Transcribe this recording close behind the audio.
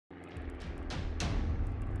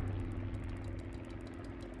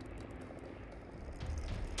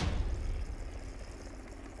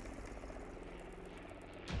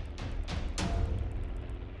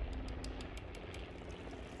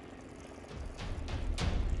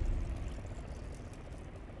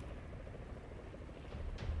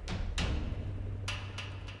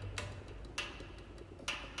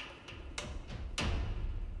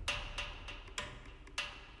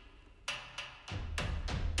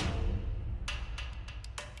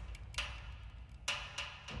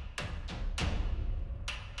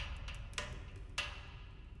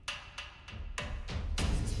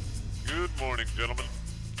Good morning, gentlemen.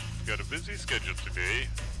 Got a busy schedule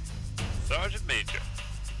today. Sergeant Major,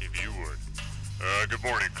 if you would. Good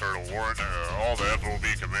morning, Colonel Warren. All the FOB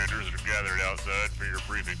commanders are gathered outside for your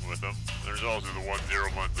briefing with them. There's also the 1-0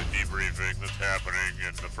 monthly debriefing that's happening,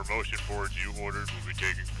 and the promotion boards you ordered will be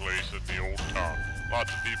taking place at the Old Top.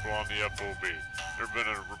 Lots of people on the FOB. There have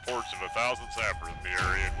been reports of 1,000 sappers in the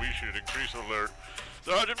area, and we should increase alert.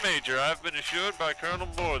 Sergeant Major, I've been assured by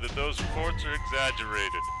Colonel Moore that those reports are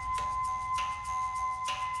exaggerated.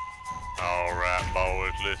 Alright,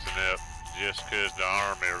 boys, listen up. Just because the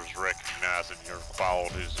Army is recognizing your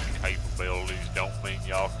qualities and capabilities don't mean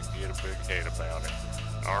y'all can get a big head about it.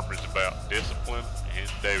 The Army's about discipline and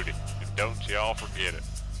duty, and don't y'all forget it.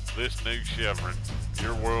 This new chevron,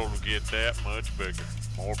 your world will get that much bigger.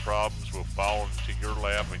 More problems will fall into your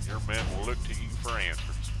lap, and your men will look to you for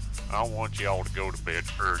answers. I want y'all to go to bed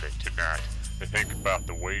early tonight and think about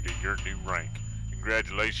the weight of your new rank.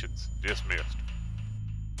 Congratulations, dismissed.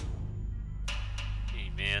 Hey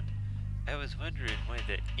man, I was wondering why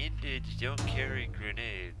the Indians don't carry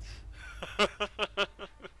grenades.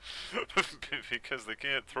 Because they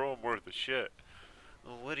can't throw them worth a shit.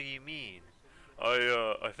 Well, what do you mean?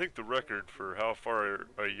 I think the record for how far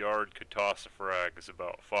a yard could toss a frag is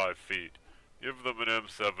about 5 feet. Give them an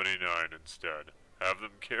M79 instead. Have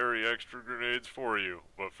them carry extra grenades for you,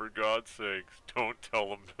 but for God's sakes, don't tell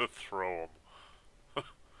them to throw them.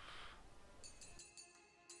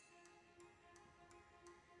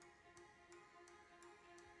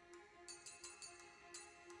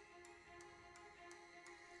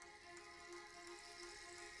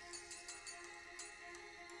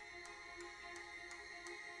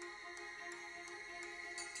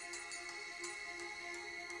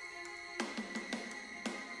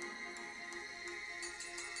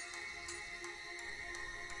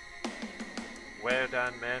 Well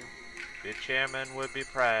done, men. The chairman would be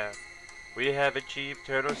proud. We have achieved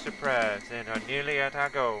total surprise and are nearly at our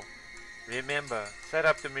goal. Remember, set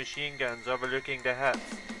up the machine guns overlooking the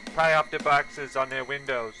huts. Pry off the boxes on their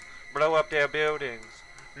windows. Blow up their buildings.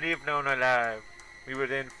 Leave none alive. We will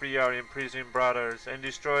then free our imprisoned brothers and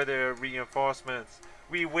destroy their reinforcements.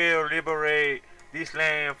 We will liberate this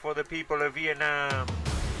land for the people of Vietnam.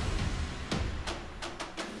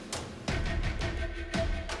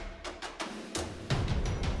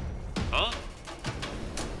 Huh?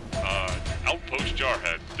 Outpost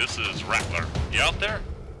Jarhead, this is Rattler. You out there?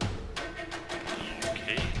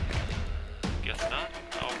 Okay. Guess not.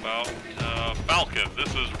 How about, Falcon,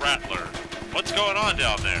 this is Rattler. What's going on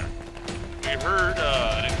down there? We heard,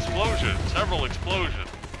 an explosion, several explosions.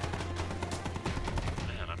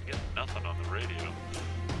 Man, I'm getting nothing on the radio.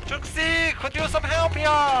 Juxi, could use some help here!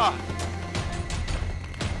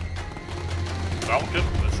 Falcon,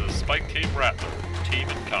 this is Spike Team Rattler. Team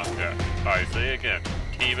in contact. I say again,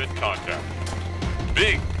 team in contact.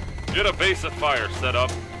 Big, get a base of fire set up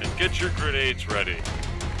and get your grenades ready.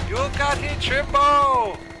 You got it,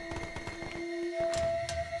 Trimbo!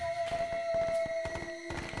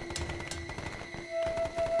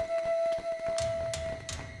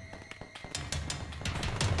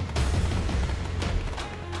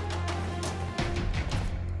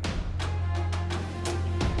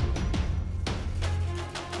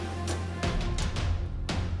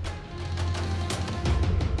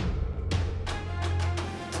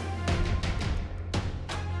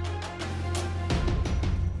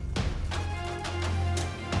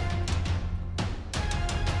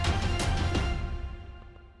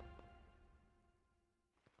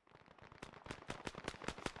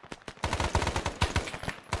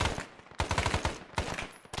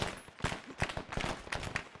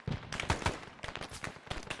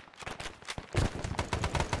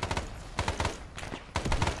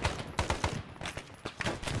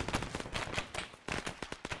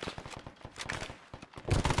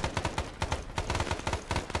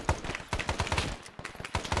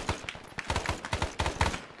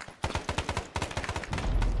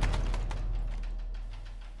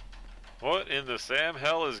 What in the Sam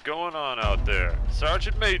hell is going on out there?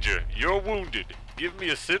 Sergeant Major, you're wounded. Give me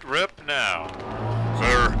a sit rep now.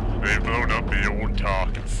 Sir, they've blown up the Old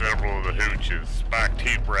Talk and several of the hooches. Spike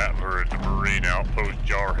Team Rattler and the Marine Outpost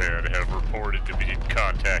Jarhead have reported to be in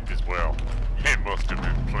contact as well. They must have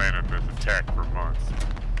been planning this attack for months.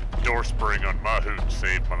 Door spring on my hooch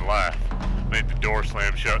saved my life. Made the door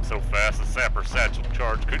slam shut so fast the sapper satchel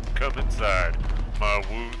charge couldn't come inside. My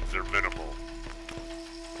wounds are minimal.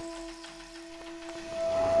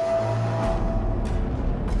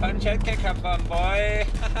 Punch kick up on, boy!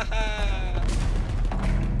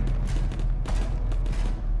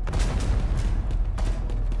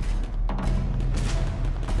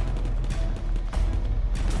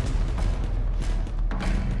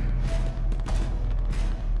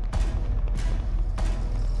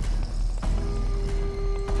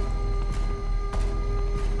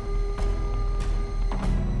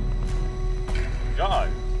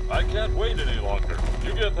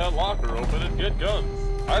 get that locker open and get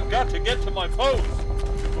guns. I've got to get to my post.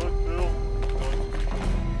 Good luck, Bill.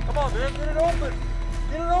 Come on, man, get it open.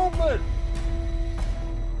 Get it open.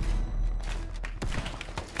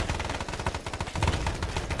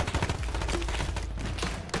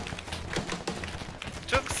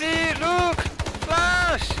 Junksy, look!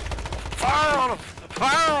 Flash! Fire on him!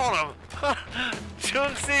 Fire on him!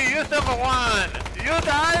 Junksy, you're number one! You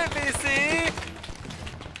died me, see?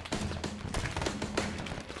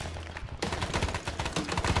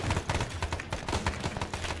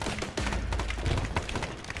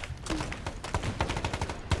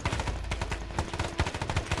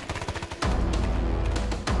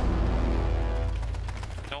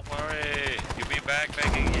 Don't worry, you'll be back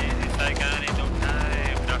again. It's like on in no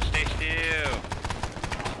time. Now stay still.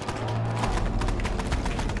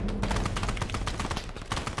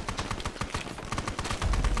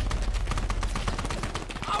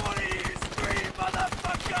 I wanna hear you scream,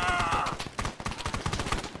 motherfucker!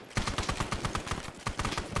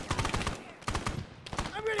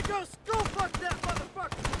 I'm ready to go skull fuck that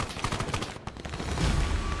motherfucker!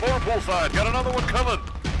 More poolside, got another one coming.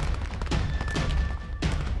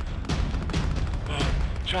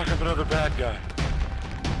 Chalk up another bad guy.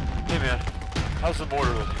 Hey man, how's the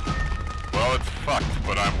mortar looking? Well, it's fucked,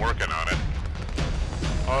 but I'm working on it.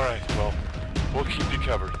 Alright, well, we'll keep you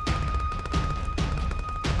covered.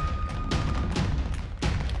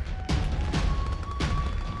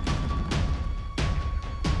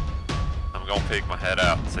 I'm gonna peek my head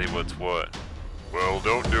out and see what's what. Well,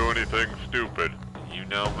 don't do anything stupid. You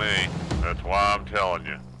know me. That's why I'm telling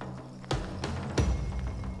you.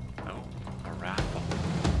 Oh, a rifle.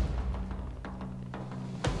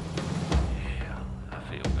 Yeah, I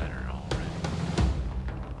feel better already.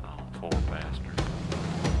 Oh, poor bastard.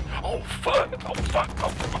 Oh, fuck! Oh, fuck! Oh,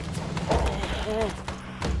 fuck!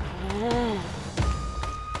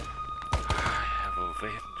 I have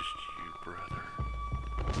avenged you, brother.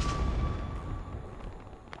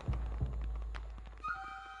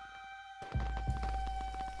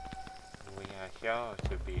 We are here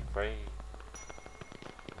to be free.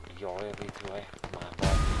 You're ready to act my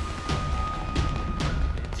body.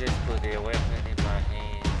 Just put a weapon in my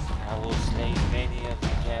hands. I will slay many of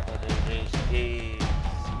the capitalist pigs.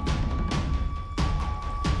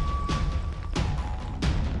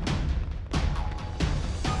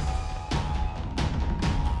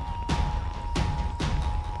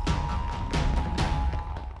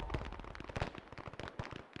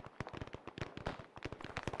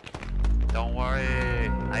 Don't worry,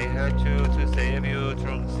 I heard you to save you,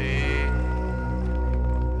 Trunksy.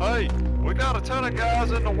 Hey, we got a ton of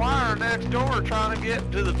guys in the wire next door trying to get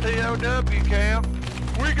to the POW camp.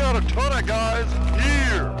 We got a ton of guys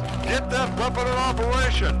here. Get that weapon in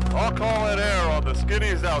operation. I'll call it air on the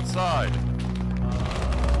skinnies outside.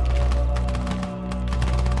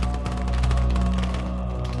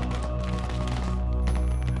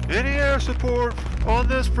 Any air support on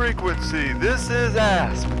this frequency? This is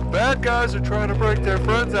ASP. Bad guys are trying to break their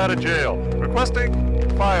friends out of jail. Requesting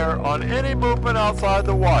fire on any movement outside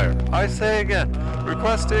the wire. I say again,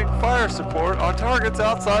 requesting fire support on targets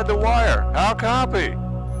outside the wire. How copy?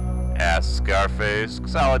 Ask Scarface,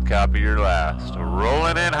 solid copy your last.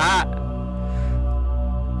 Rolling in hot.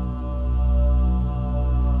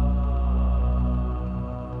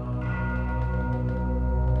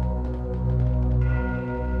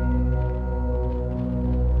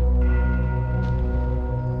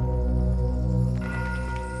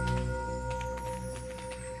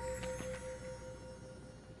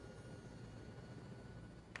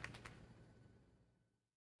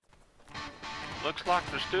 Looks like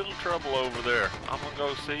there's still trouble over there. I'm gonna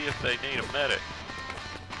go see if they need a medic.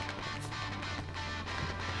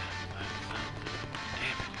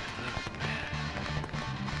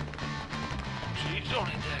 Jeez, don't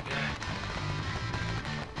hit that guy.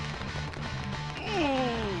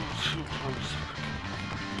 Ooh, too close.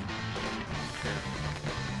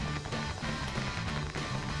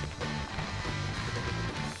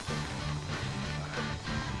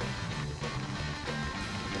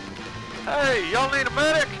 Hey, y'all need a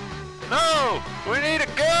medic? No, we need a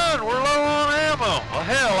gun. We're low on ammo. Well,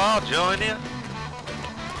 hell, I'll join you.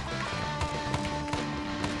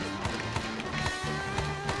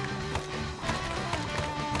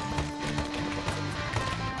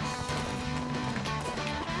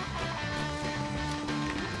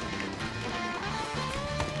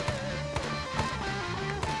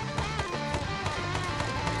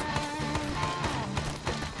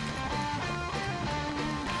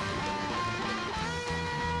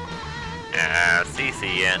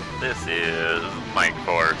 CCN, this is Mike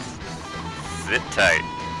Force. Sit tight.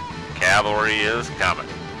 Cavalry is coming.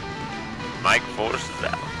 Mike forces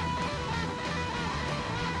out.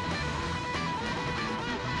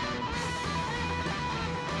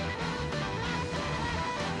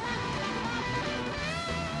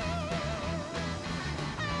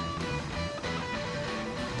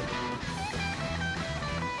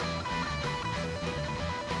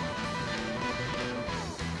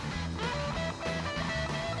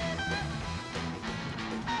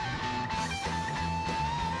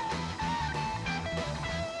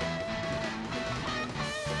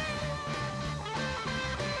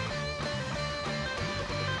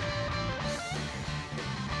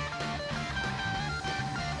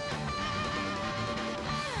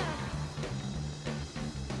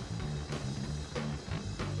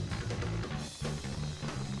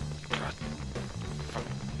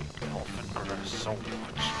 So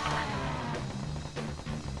much crap.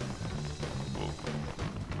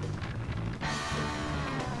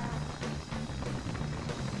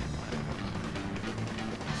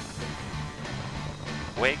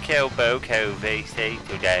 Waco Boco VC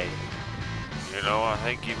today. You know, I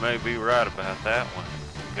think you may be right about that one.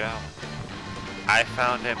 Go. I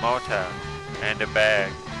found a motor and a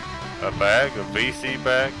bag. A bag? A VC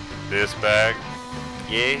bag? This bag?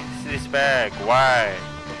 Yes, this bag. Why?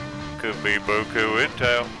 Could be Boco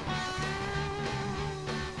Intel.